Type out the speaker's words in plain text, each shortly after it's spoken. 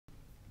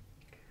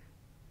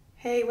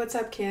Hey, what's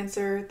up,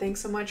 Cancer?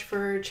 Thanks so much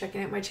for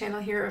checking out my channel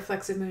here at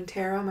Reflexive Moon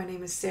Tarot. My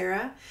name is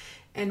Sarah,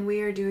 and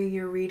we are doing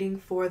your reading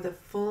for the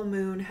full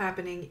moon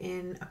happening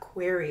in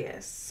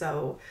Aquarius.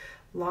 So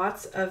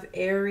lots of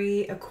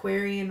airy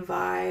Aquarian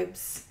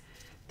vibes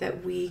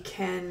that we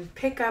can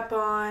pick up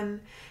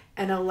on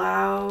and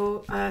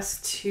allow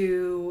us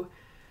to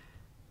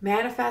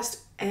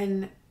manifest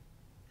and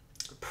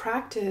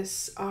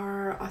practice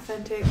our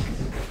authentic...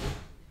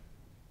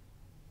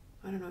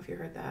 I don't know if you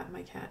heard that.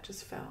 My cat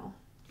just fell.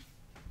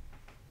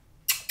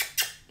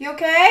 You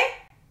okay?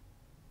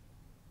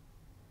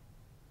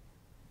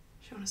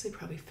 She honestly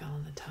probably fell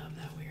in the tub,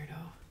 that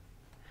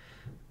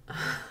weirdo.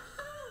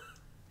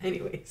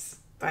 Anyways,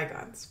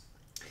 bygones.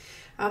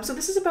 So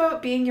this is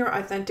about being your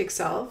authentic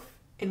self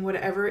in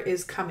whatever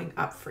is coming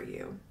up for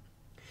you.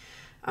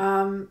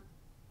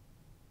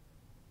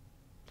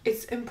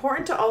 It's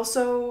important to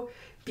also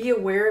be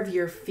aware of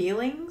your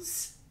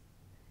feelings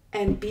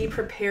and be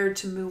prepared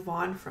to move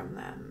on from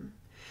them.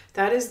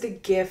 That is the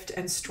gift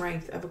and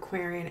strength of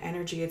Aquarian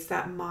energy. It's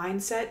that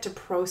mindset to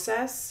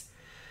process.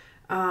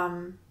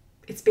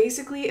 It's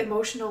basically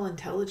emotional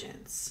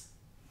intelligence.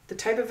 The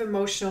type of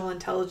emotional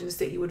intelligence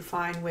that you would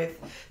find with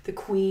the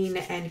Queen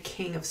and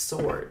King of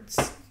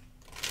Swords.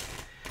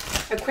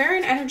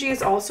 Aquarian energy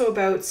is also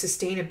about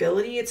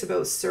sustainability. It's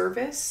about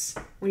service.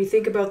 When you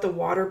think about the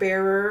water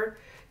bearer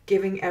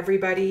giving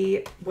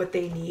everybody what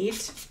they need,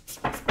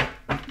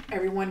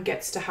 everyone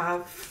gets to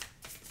have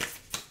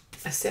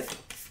a sip.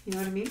 You know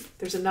what I mean?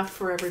 There's enough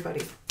for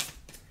everybody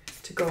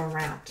to go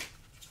around.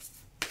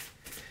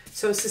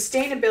 So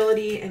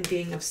sustainability and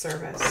being of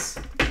service.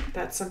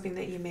 That's something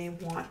that you may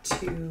want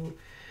to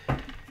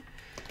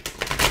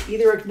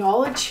either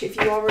acknowledge if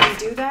you already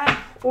do that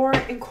or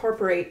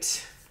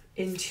incorporate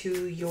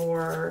into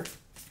your,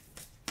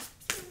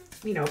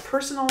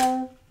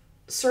 personal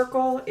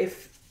circle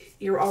if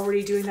you're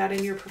already doing that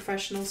in your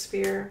professional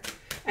sphere,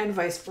 and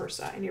vice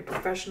versa in your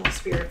professional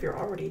sphere if you're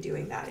already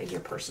doing that in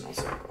your personal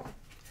circle.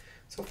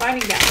 So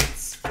finding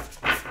balance.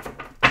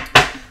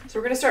 So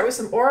we're going to start with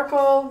some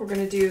oracle. We're going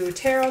to do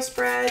tarot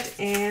spread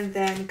and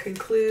then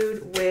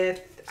conclude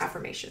with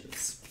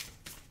affirmations.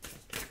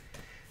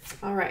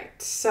 All right.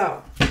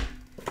 So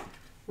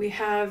we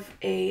have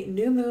a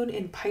new moon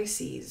in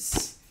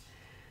Pisces.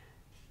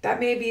 That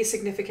may be a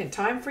significant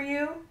time for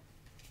you.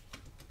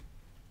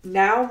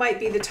 Now might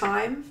be the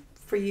time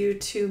for you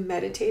to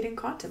meditate and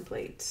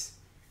contemplate.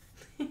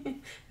 I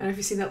don't know if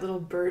you've seen that little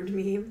bird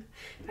meme.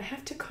 I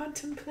have to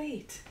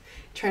contemplate.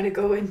 Trying to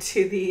go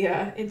into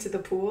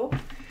the pool.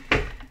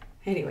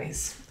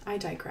 Anyways, I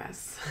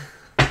digress.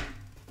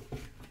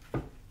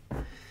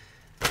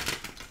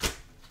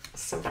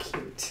 So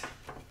cute.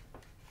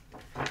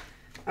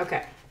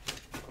 Okay.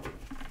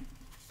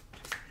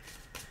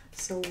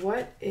 So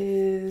what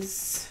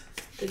is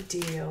the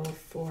deal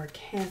for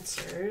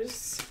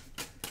Cancers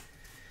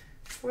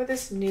for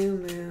this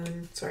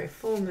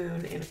full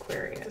moon in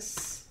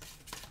Aquarius?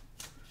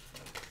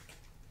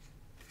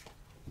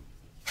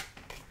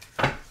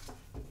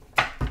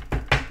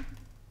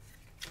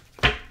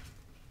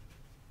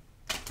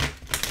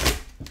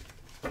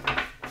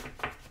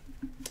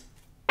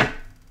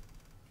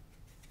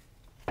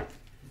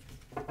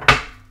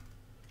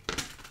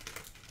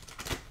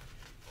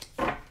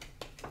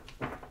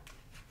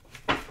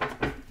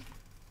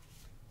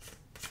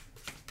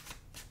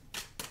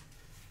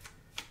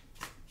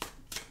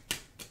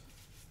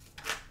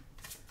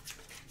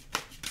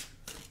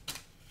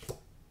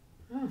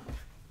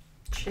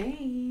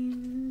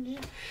 Change.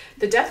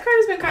 The death card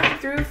has been coming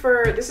through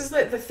for, this is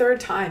the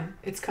third time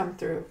it's come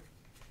through.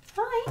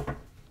 Hi.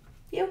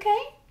 You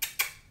okay?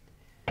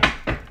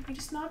 You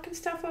just knocking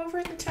stuff over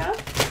in the tub?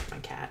 My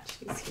cat,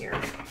 she's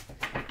here.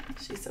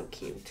 She's so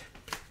cute.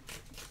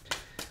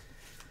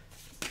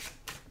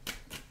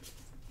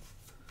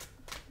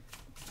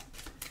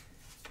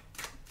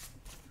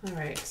 All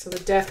right, so the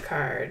death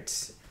card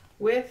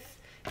with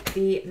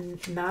the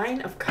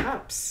Nine of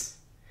Cups.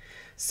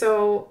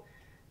 So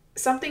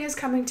something is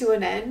coming to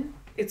an end.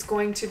 It's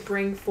going to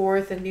bring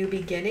forth a new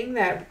beginning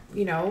that,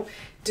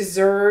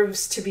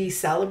 deserves to be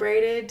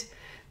celebrated,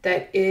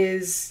 that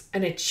is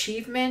an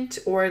achievement,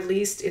 or at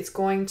least it's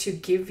going to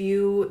give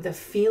you the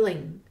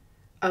feeling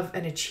of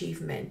an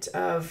achievement,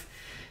 of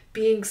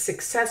being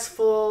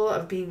successful,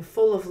 of being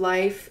full of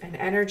life and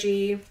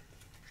energy,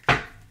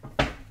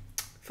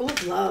 full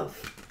of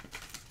love.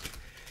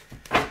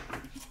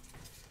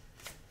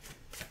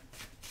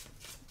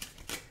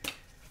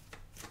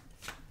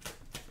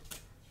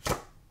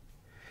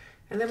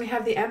 And then we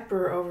have the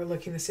Emperor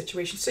overlooking the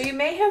situation. So you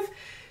may have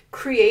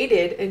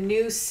created a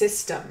new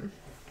system,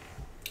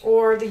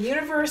 or the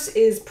universe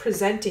is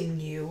presenting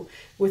you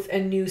with a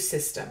new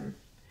system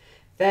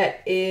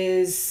that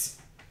is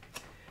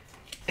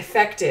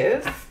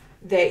effective,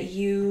 that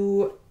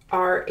you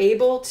are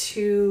able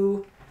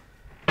to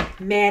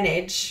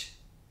manage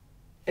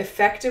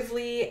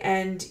effectively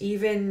and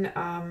even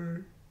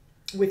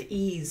with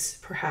ease,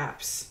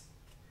 perhaps.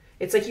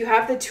 It's like you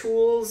have the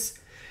tools.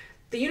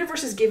 The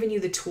universe has given you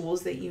the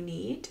tools that you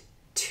need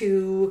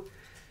to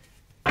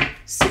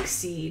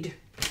succeed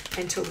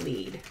and to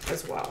lead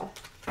as well.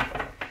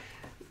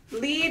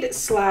 Lead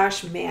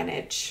slash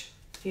manage,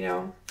 you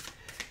know.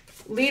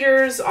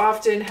 Leaders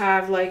often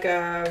have like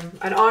an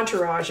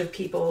entourage of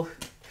people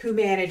who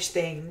manage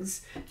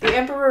things. The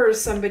Emperor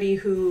is somebody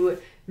who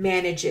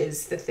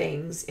manages the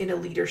things in a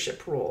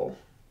leadership role.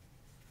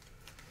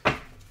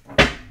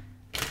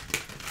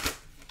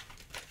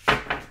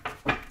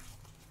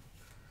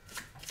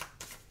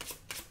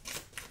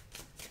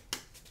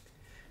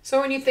 So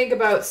when you think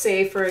about,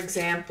 say, for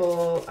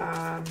example,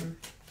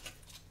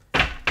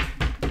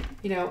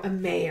 you know, a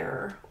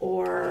mayor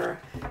or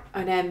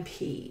an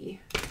MP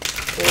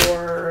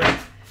or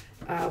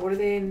what are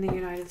they in the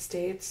United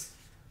States?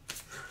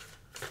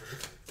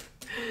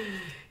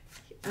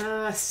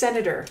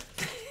 Senator.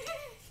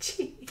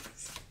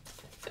 Jeez.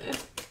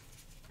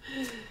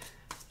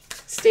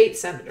 State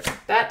senator.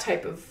 That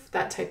type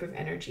of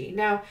energy.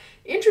 Now,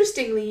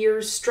 interestingly,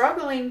 you're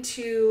struggling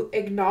to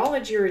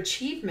acknowledge your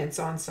achievements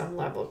on some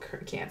level,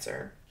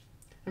 Cancer.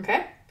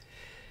 Okay?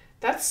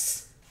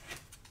 That's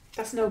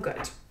no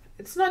good.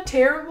 It's not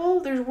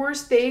terrible. There's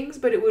worse things,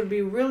 but it would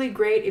be really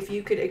great if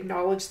you could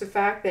acknowledge the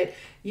fact that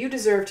you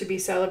deserve to be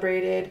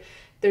celebrated.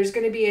 There's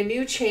going to be a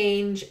new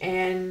change,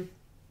 and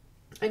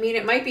I mean,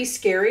 it might be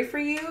scary for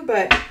you,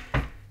 but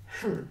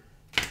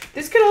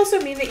this could also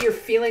mean that you're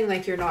feeling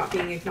like you're not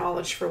being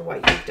acknowledged for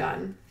what you've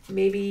done.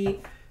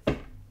 Maybe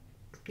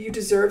you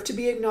deserve to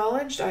be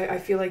acknowledged. I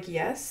feel like,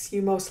 yes,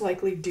 you most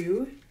likely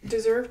do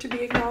deserve to be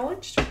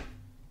acknowledged.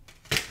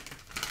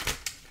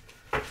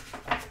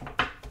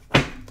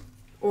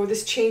 Or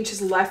this change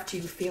has left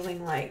you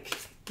feeling like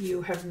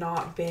you have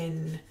not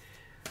been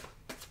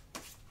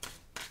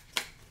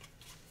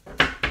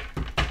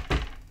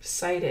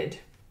cited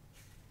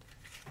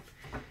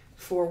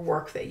for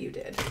work that you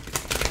did.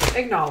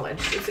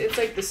 Acknowledged. It's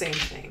like the same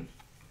thing.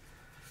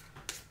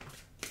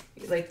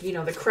 Like, you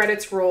know, the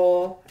credits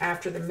roll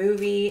after the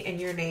movie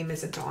and your name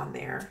isn't on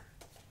there.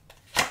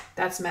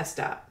 That's messed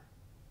up.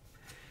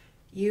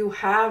 You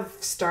have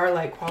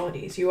star-like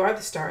qualities. You are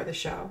the star of the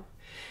show.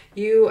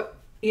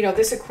 You know,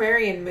 this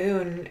Aquarian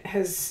moon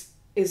is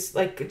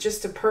like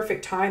just a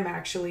perfect time,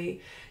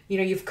 actually. You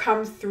know, you've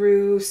come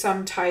through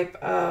some type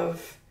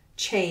of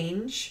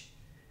change.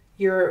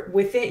 You're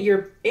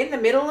in the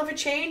middle of a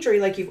change, or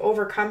like you've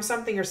overcome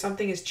something, or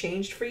something has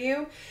changed for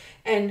you.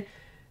 And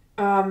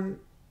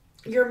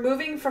you're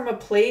moving from a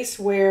place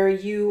where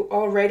you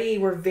already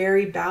were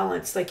very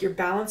balanced. Like your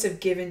balance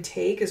of give and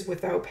take is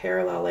without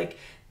parallel, like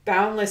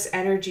boundless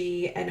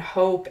energy and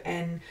hope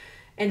and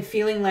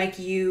feeling like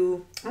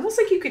you, almost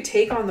like you could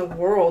take on the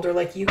world, or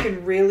like you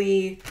can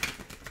really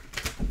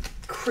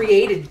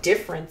create a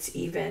difference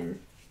even.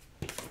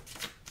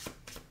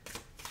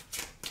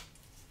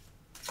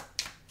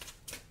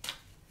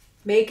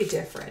 Make a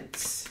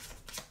difference.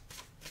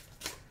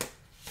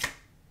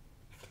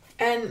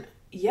 And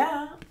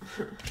yeah,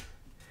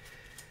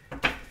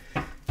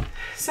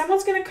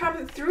 someone's going to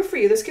come through for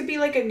you. This could be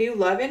like a new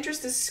love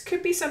interest. This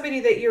could be somebody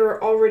that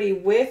you're already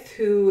with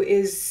who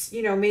is,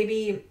 you know,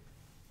 maybe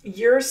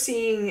you're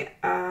seeing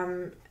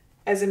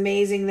as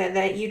amazing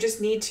that you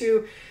just need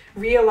to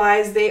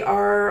realize they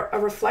are a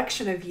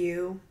reflection of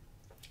you.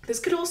 This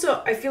could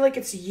also, I feel like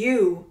it's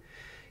you,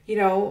 you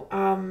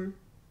know,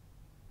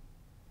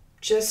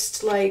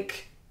 just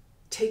like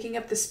taking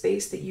up the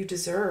space that you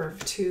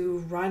deserve to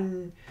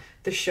run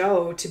the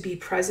show, to be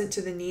present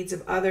to the needs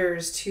of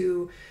others,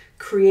 to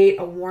create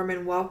a warm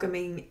and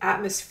welcoming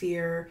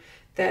atmosphere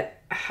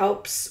that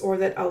helps or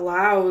that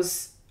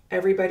allows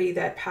everybody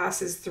that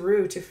passes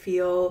through to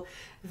feel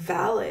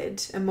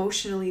valid,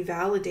 emotionally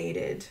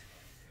validated.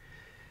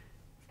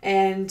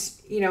 And,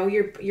 you know,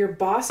 you're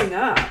bossing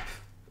up,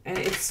 and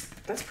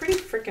that's pretty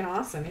freaking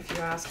awesome if you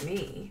ask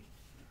me.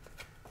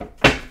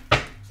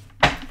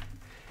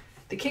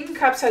 The King of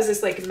Cups has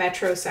this like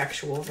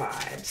metrosexual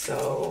vibe,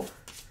 so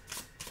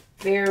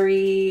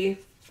very,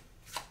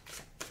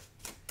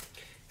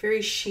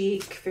 very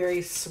chic,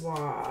 very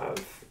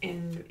suave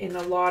in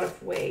a lot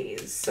of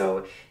ways.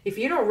 So if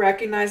you don't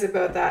recognize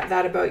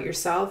that about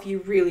yourself, you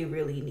really,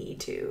 really need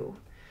to.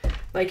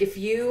 Like if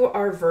you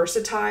are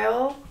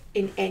versatile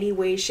in any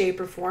way, shape,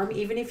 or form,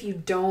 even if you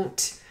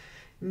don't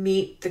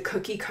meet the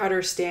cookie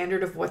cutter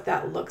standard of what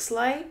that looks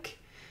like,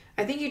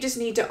 I think you just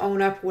need to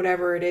own up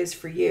whatever it is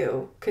for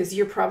you, because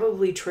you're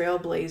probably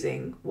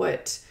trailblazing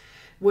what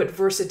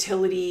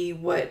versatility,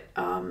 what's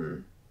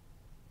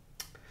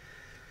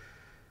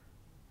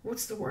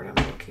the word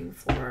I'm looking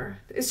for?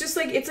 It's just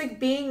like, it's like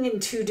being in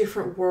two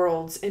different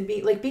worlds and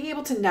being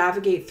able to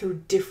navigate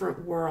through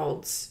different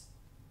worlds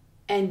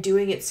and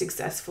doing it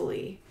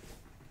successfully.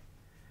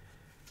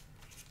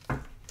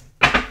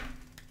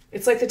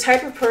 It's like the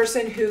type of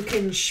person who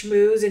can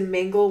schmooze and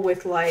mingle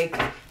with like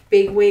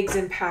big wigs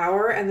in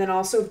power, and then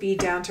also be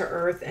down to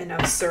earth and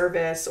of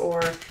service,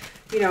 or,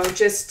 you know,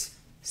 just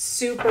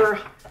super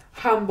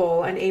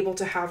humble and able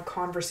to have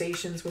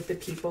conversations with the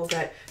people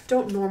that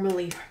don't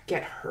normally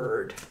get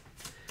heard.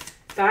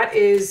 That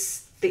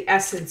is the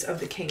essence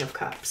of the King of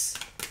Cups.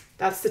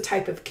 That's the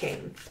type of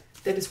king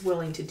that is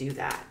willing to do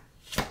that.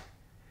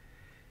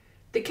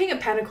 The King of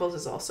Pentacles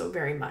is also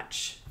very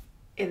much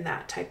in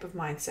that type of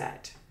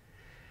mindset.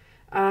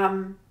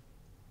 The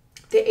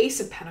Ace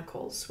of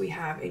Pentacles we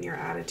have in your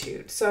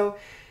attitude. So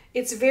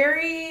it's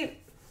very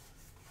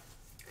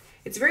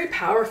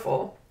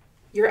powerful.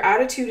 Your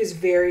attitude is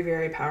very,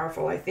 very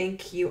powerful. I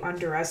think you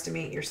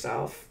underestimate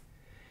yourself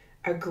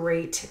a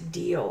great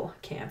deal,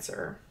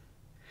 Cancer.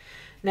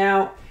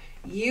 Now,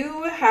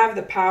 you have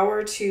the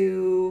power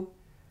to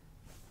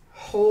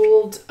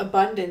hold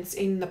abundance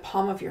in the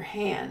palm of your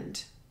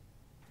hand.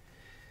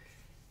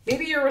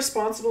 Maybe you're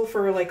responsible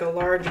for like a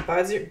large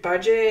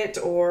budget,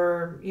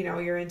 or, you know,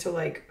 you're into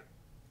like,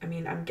 I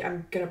mean, I'm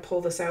going to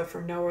pull this out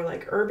from nowhere,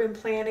 like urban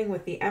planning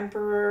with the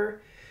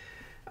Emperor.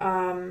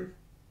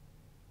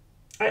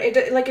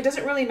 It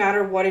doesn't really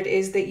matter what it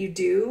is that you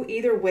do.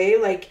 Either way,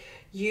 like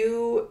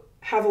you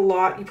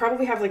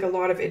probably have like a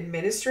lot of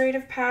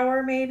administrative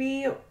power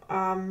maybe,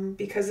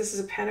 because this is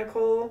a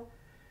pentacle.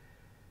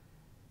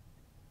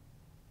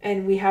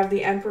 And we have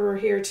the Emperor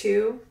here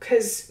too.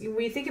 Because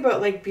we think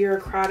about like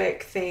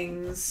bureaucratic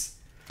things,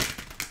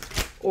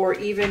 or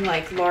even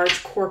like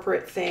large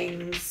corporate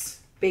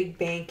things, big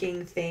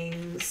banking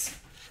things,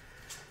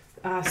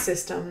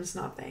 systems,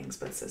 not things,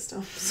 but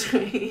systems,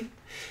 right?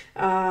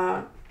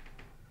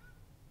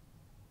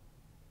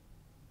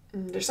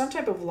 There's some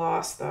type of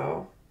loss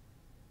though.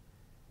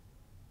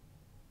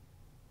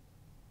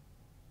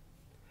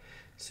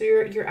 So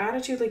your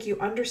attitude, like you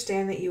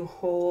understand that you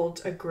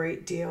hold a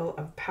great deal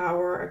of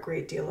power, a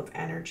great deal of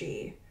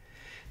energy.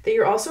 That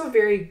you're also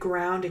very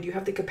grounded. You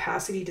have the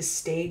capacity to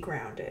stay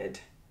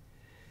grounded.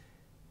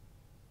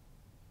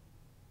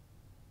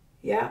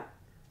 Yeah.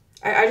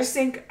 I just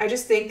think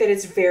that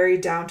it's very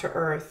down to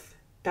earth.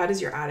 That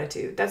is your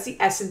attitude. That's the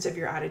essence of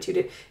your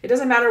attitude. It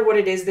doesn't matter what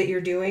it is that you're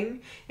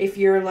doing. If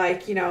you're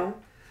like, you know,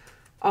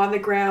 on the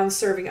ground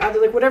serving other,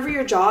 like whatever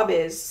your job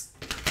is,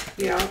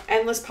 you know,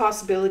 endless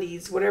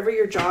possibilities. Whatever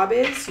your job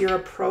is, your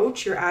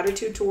approach, your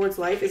attitude towards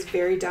life is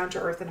very down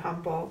to earth and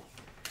humble.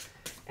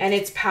 And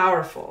it's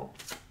powerful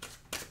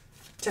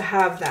to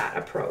have that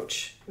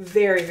approach.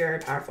 Very, very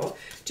powerful.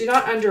 Do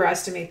not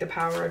underestimate the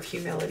power of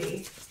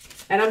humility.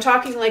 And I'm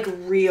talking like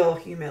real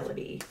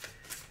humility.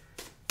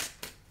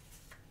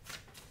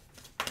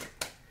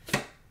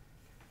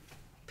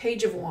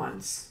 Page of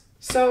Wands.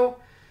 So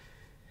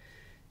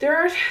there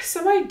are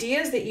some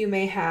ideas that you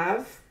may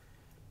have.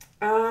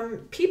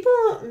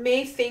 People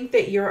may think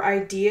that your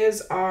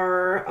ideas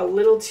are a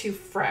little too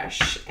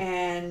fresh,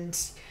 and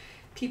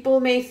people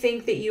may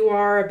think that you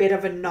are a bit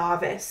of a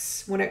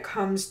novice when it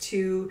comes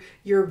to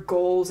your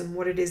goals and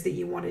what it is that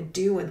you want to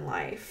do in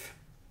life.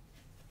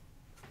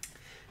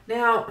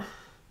 Now,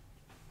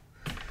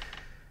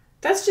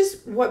 that's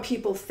just what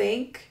people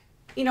think.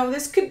 You know,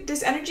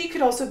 this energy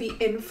could also be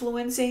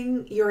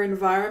influencing your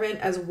environment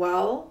as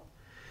well.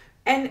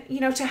 And, you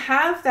know, to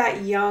have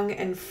that young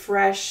and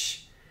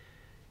fresh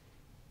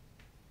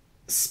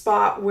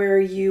spot where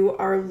you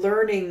are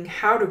learning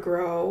how to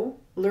grow,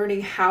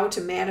 learning how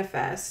to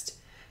manifest,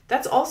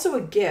 that's also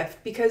a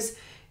gift. Because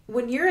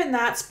when you're in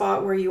that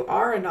spot where you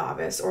are a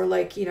novice, or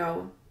like, you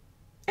know,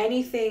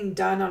 anything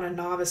done on a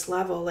novice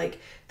level, like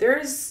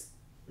there's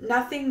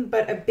nothing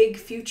but a big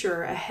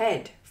future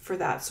ahead for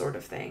that sort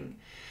of thing.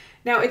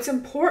 Now, it's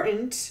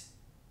important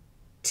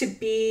to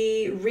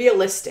be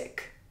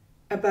realistic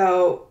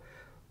about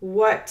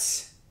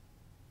what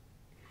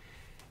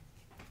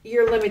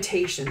your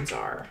limitations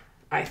are,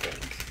 I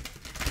think.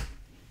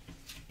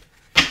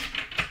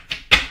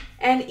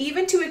 And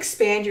even to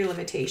expand your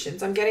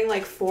limitations, I'm getting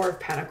like Four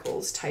of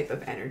Pentacles type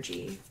of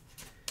energy.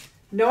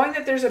 Knowing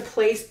that there's a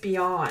place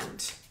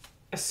beyond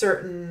a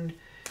certain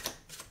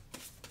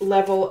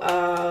level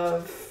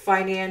of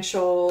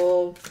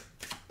financial,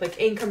 like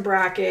income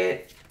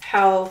bracket,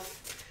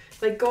 health,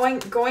 like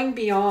going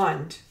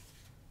beyond,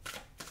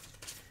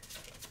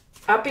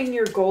 upping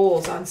your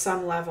goals on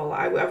some level.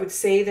 I would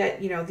say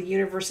that, you know, the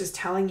universe is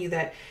telling you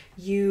that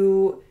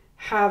you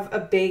have a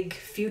big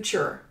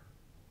future.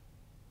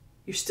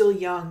 You're still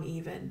young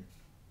even.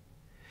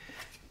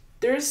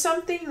 There's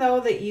something though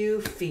that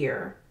you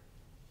fear,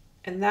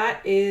 and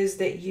that is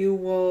that you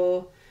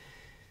will,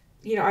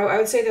 you know, I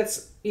would say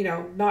that's, you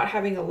know, not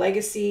having a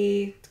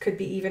legacy. Could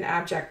be even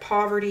abject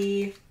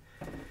poverty,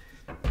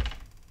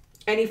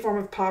 any form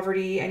of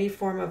poverty, any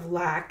form of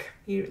lack.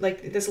 You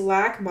like this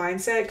lack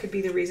mindset could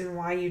be the reason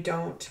why you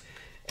don't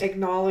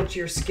acknowledge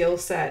your skill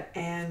set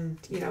and,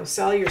 you know,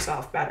 sell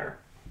yourself better.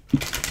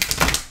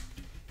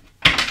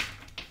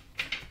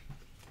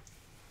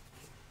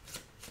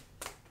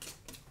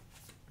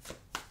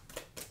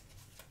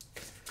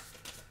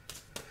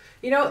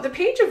 You know, the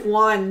Page of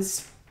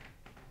Wands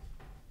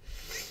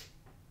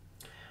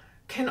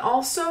can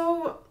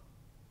also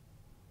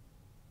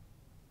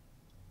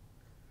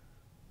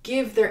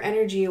give their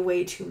energy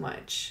away too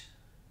much,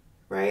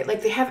 right?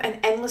 Like they have an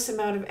endless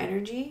amount of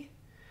energy,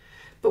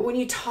 but when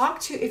you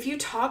if you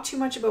talk too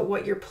much about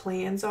what your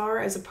plans are,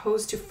 as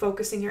opposed to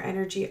focusing your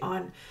energy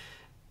on,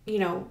 you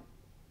know,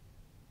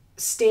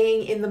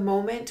 staying in the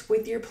moment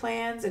with your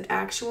plans and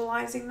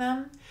actualizing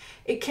them,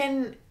 it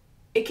can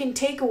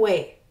take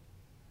away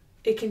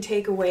It can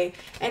take away.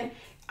 And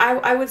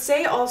I would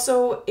say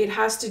also it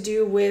has to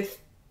do with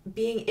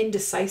being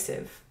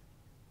indecisive.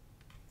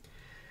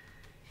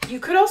 You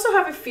could also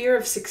have a fear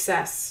of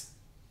success.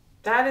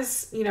 That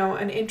is,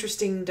 an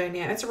interesting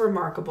dynamic. It's a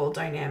remarkable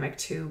dynamic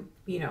to,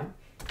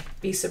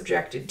 be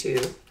subjected to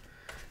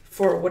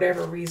for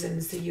whatever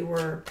reasons that you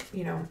were,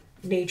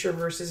 nature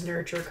versus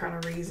nurture kind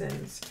of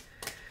reasons.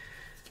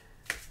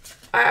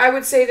 I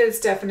would say that it's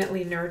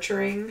definitely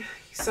nurturing.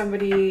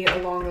 Somebody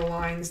along the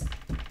lines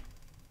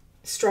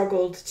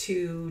struggled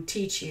to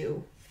teach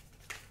you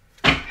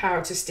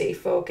how to stay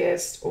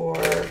focused or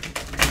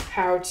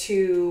how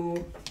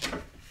to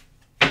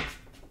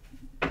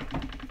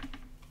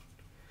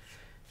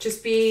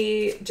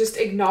just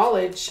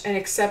acknowledge and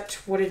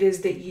accept what it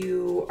is that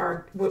you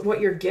are,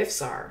 what your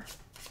gifts are.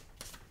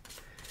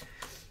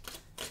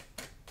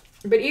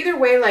 But either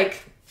way,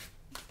 like,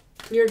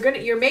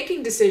 you're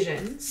making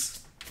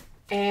decisions,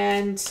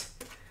 and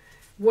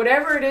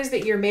whatever it is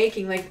that you're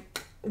making, like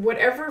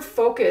whatever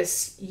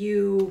focus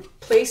you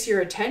place your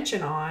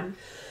attention on,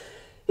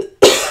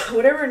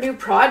 whatever new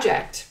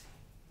project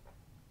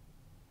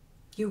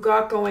you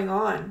got going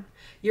on,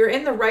 you're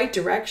in the right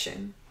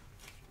direction.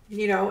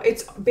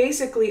 It's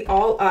basically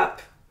all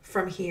up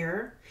from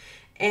here,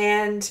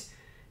 and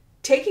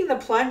taking the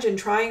plunge and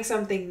trying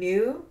something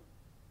new,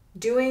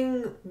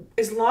 doing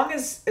as long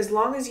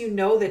as you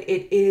know that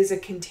it is a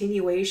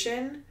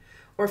continuation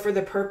or for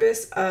the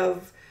purpose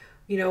of,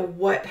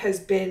 what has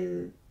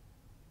been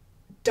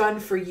done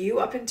for you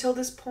up until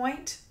this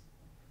point,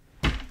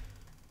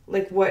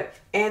 like what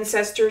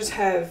ancestors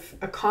have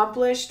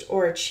accomplished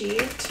or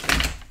achieved,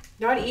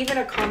 not even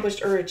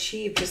accomplished or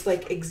achieved, just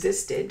like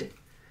existed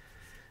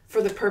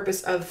for the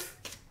purpose of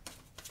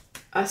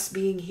us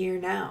being here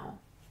now.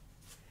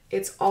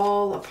 It's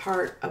all a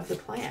part of the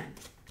plan.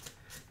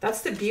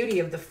 That's the beauty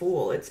of the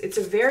Fool. It's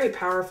a very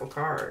powerful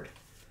card.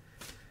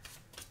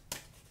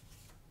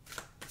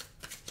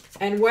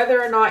 And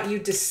whether or not you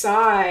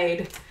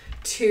decide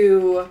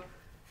to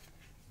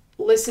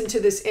listen to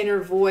this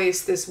inner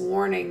voice, this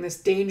warning, this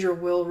danger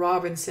Will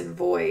Robinson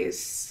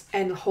voice,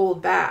 and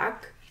hold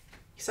back,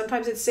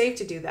 sometimes it's safe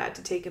to do that,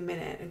 to take a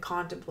minute and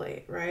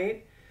contemplate,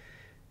 right?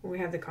 We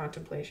have the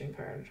contemplation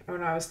card. Oh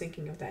no, I was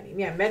thinking of that name.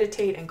 Yeah,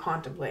 meditate and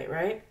contemplate,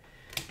 right?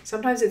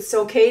 Sometimes it's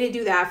okay to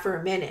do that for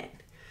a minute.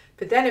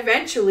 But then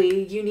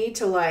eventually you need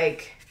to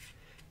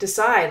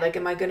decide,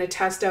 am I going to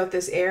test out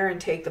this air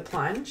and take the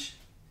plunge?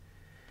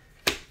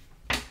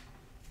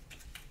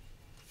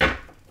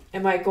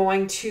 Am I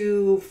going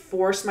to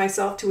force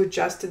myself to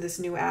adjust to this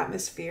new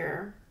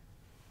atmosphere?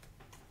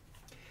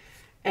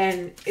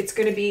 And it's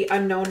going to be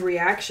unknown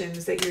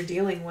reactions that you're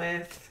dealing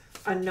with,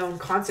 unknown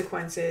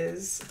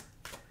consequences,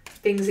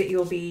 things that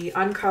you'll be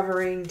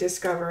uncovering,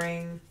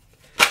 discovering.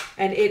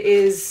 And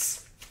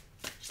it's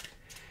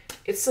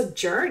a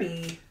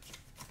journey.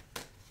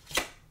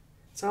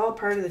 It's all a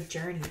part of the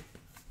journey.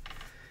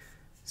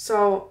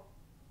 So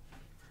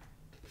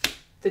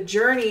the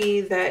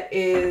journey that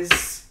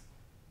is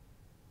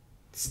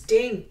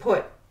staying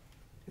put.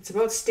 It's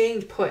about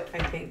staying put,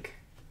 I think.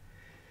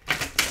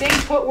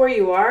 Staying put where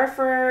you are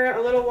for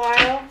a little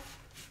while.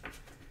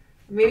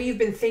 Maybe you've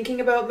been thinking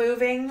about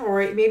moving, or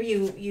maybe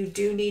you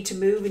do need to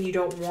move and you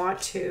don't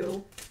want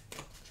to.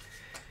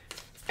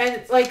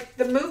 And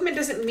the movement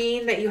doesn't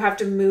mean that you have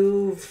to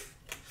move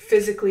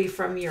physically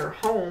from your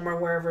home or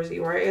wherever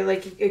you are.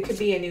 It could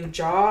be a new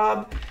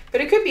job, but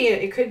it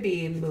could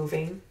be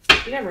moving.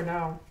 You never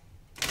know.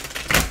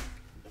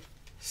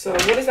 So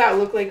what does that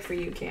look like for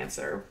you,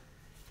 Cancer?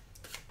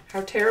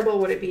 How terrible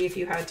would it be if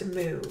you had to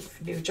move?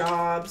 New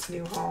jobs,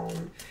 new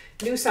home,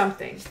 new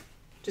something.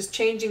 Just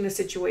changing the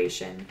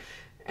situation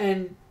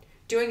and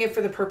doing it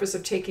for the purpose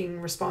of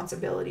taking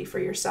responsibility for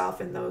yourself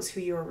and those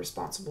who you're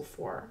responsible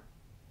for.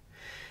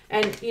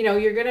 And,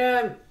 you're going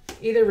to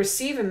either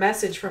receive a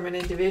message from an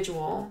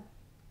individual,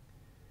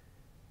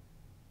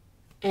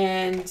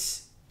 and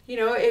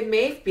it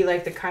may be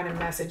the kind of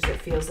message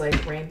that feels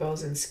like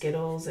rainbows and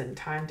Skittles and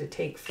time to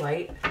take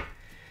flight.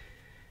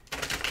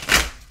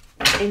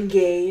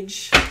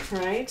 Engage,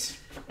 right?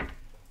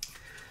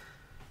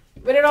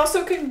 But it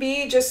also can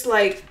be just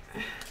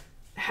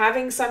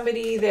having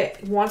somebody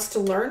that wants to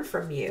learn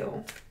from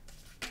you.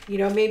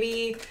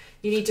 Maybe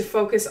you need to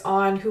focus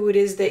on who it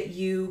is that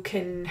you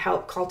can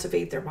help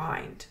cultivate their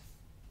mind.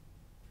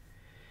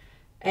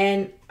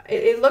 And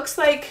it looks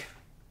like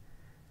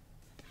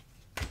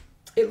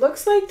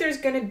there's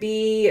going to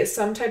be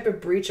some type of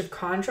breach of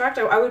contract.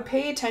 I would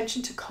pay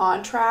attention to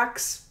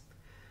contracts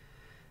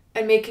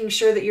and making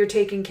sure that you're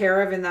taken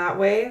care of in that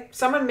way.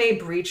 Someone may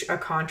breach a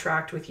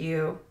contract with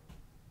you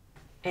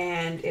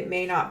and it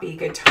may not be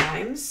good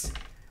times.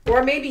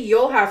 Or maybe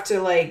you'll have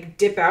to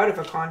dip out of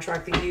a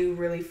contract that you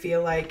really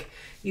feel like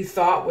you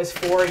thought was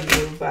for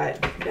you, but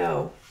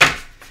no,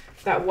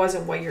 that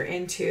wasn't what you're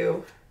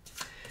into.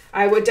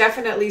 I would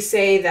definitely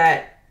say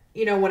that,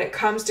 when it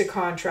comes to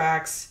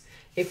contracts,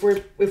 if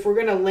we're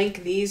going to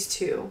link these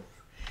two,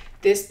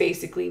 this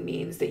basically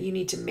means that you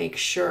need to make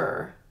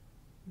sure,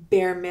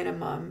 bare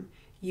minimum,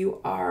 you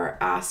are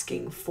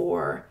asking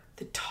for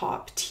the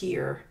top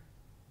tier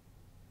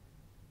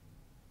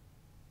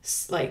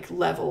like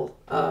level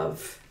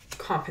of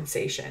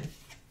compensation,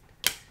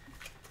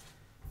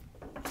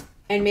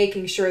 and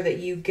making sure that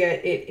you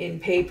get it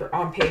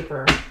on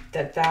paper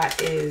that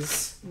that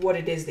is what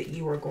it is that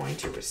you are going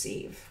to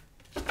receive.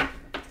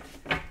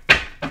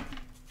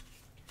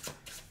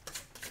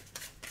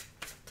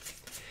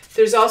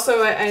 There's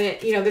also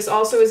this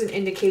also is an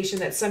indication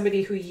that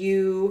somebody who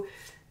you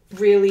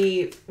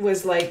really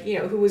was like,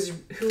 who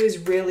is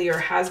really or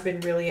has been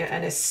really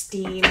an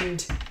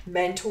esteemed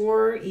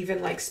mentor, even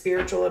like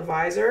spiritual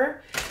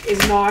advisor, is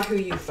not who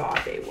you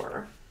thought they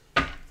were.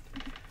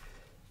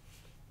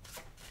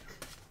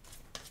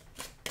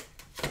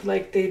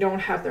 Like, they don't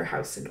have their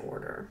house in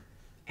order,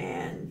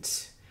 and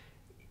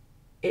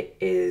it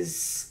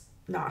is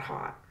not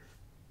hot.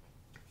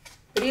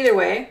 But either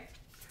way,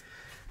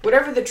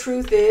 whatever the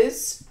truth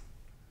is,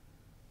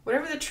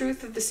 whatever the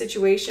truth of the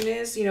situation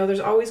is, there's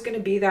always going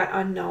to be that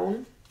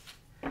unknown.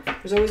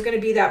 There's always going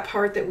to be that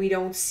part that we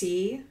don't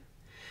see.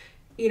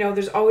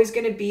 There's always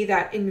going to be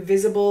that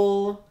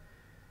invisible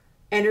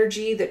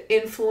energy that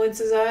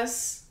influences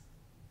us.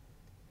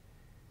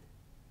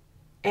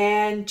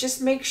 And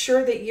just make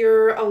sure that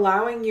you're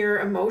allowing your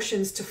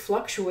emotions to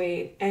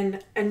fluctuate,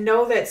 and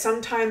know that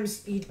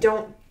sometimes we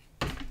don't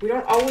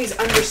always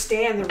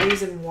understand the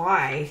reason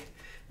why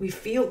we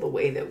feel the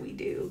way that we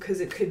do, because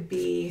it could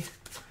be,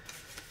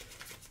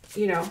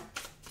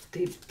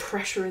 the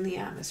pressure in the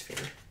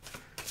atmosphere,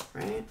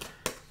 right?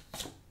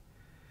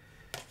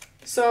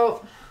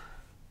 So,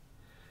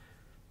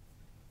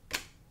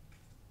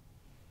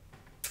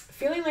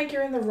 feeling like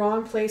you're in the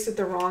wrong place at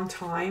the wrong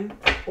time,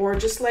 or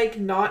just like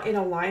not in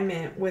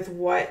alignment with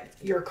what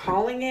your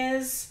calling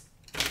is,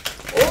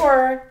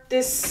 or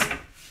this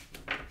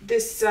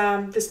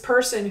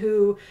person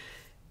who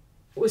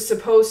was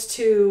supposed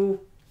to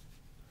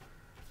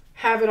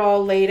have it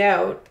all laid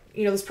out,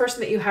 this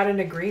person that you had an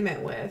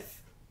agreement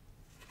with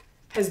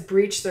has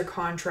breached their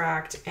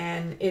contract,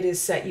 and it has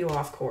set you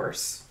off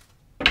course.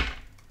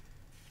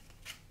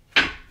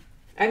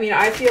 I mean,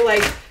 I feel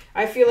like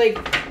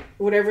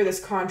whatever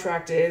this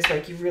contract is,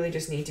 like, you really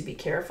just need to be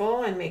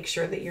careful and make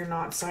sure that you're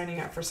not signing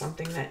up for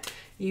something that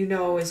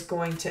is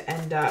going to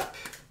end up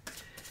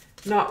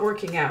not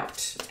working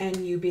out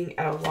and you being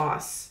at a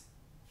loss,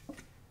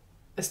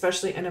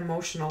 especially an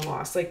emotional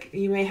loss. Like,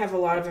 you may have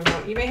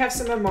you may have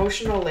some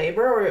emotional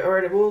labor, or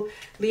it will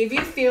leave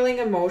you feeling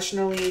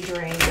emotionally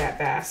drained at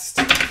best.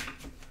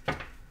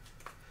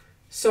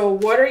 So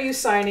what are you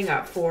signing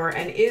up for,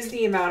 and is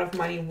the amount of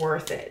money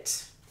worth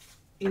it?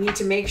 You need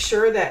to make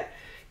sure that,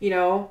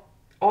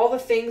 all the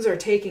things are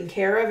taken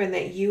care of, and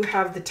that you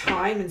have the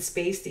time and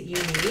space that you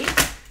need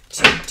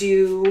to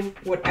do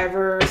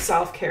whatever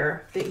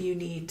self-care that you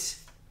need.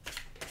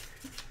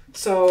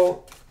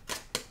 So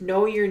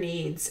know your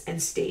needs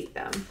and state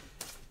them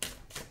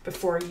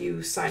before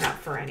you sign up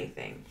for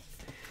anything.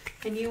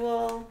 And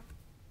you'll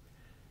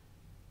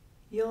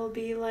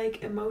be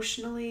like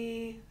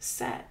emotionally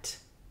set.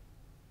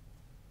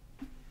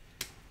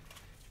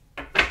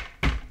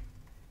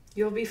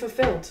 You'll be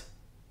fulfilled.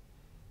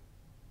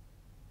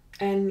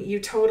 And you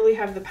totally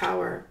have the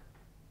power.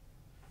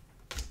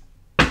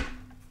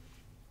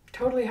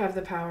 Totally have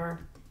the power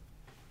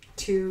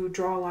to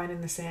draw a line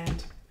in the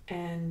sand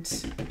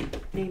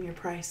and name your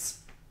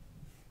price.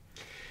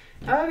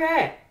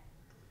 Okay.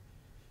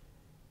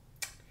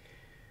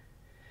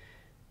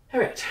 All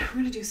right, I'm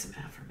going to do some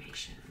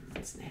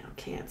affirmations now,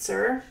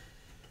 Cancer.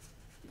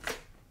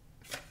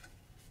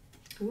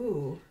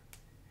 Ooh.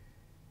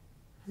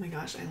 Oh my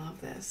gosh, I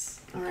love this.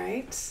 All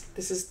right.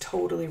 This is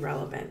totally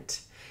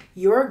relevant.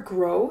 Your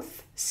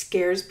growth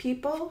scares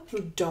people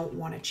who don't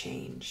want to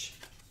change.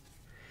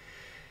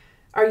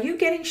 Are you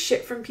getting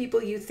shit from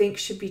people you think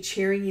should be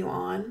cheering you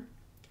on?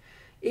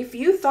 If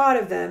you thought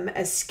of them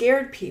as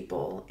scared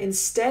people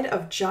instead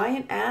of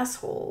giant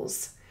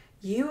assholes,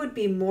 you would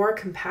be more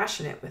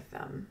compassionate with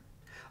them.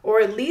 Or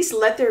at least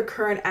let their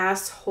current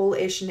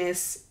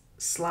asshole-ishness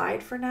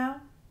slide for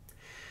now.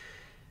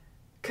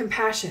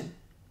 Compassion.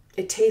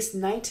 It tastes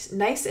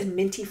nice and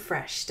minty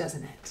fresh,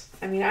 doesn't it?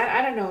 I mean,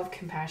 I don't know if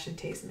compassion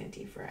tastes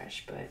minty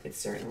fresh, but it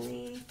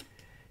certainly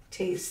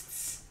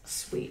tastes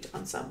sweet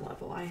on some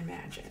level, I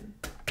imagine.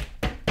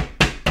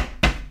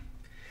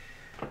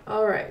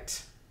 All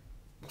right.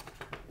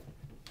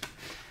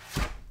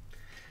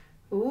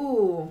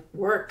 Ooh,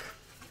 work.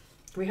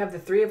 We have the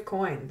 3 of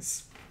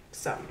coins.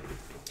 So,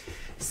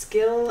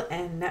 skill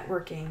and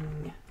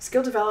networking,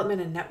 skill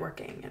development and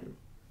networking, and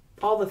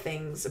all the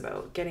things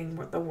about getting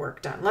the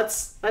work done.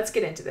 Let's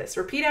get into this.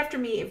 Repeat after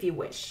me if you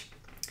wish.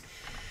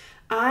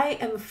 I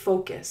am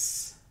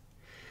focus,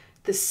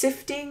 the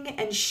sifting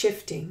and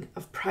shifting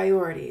of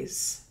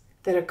priorities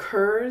that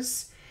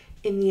occurs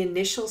in the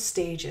initial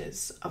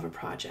stages of a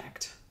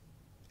project.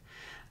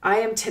 I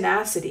am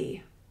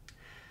tenacity.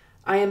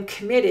 I am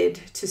committed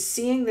to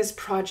seeing this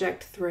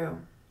project through.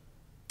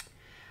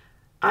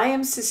 I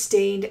am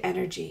sustained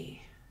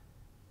energy.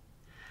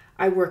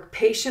 I work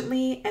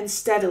patiently and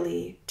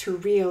steadily to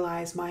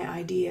realize my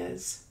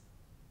ideas.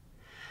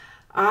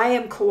 I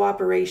am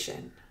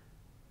cooperation.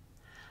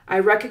 I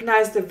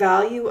recognize the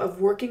value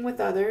of working with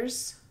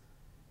others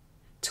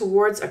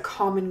towards a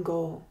common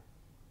goal.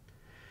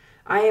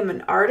 I am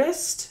an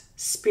artist,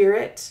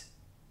 spirit,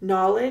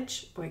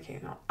 knowledge.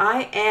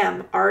 I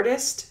am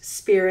artist,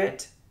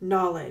 spirit,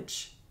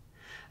 knowledge.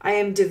 I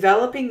am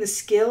developing the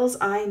skills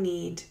I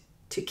need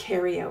to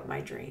carry out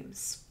my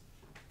dreams.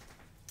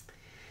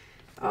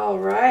 All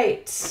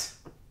right.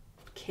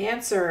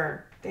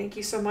 Cancer, thank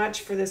you so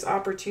much for this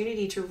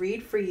opportunity to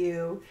read for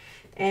you.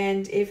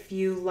 And if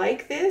you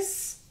like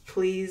this,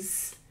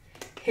 please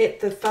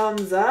hit the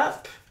thumbs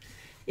up.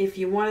 If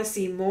you want to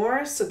see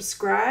more,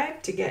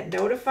 subscribe to get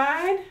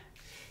notified.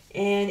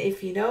 And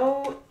if you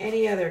know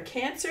any other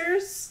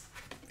Cancers,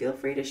 feel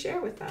free to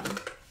share with them.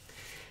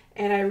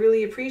 And I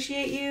really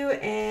appreciate you,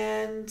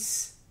 and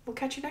we'll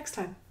catch you next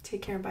time.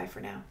 Take care and bye for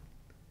now.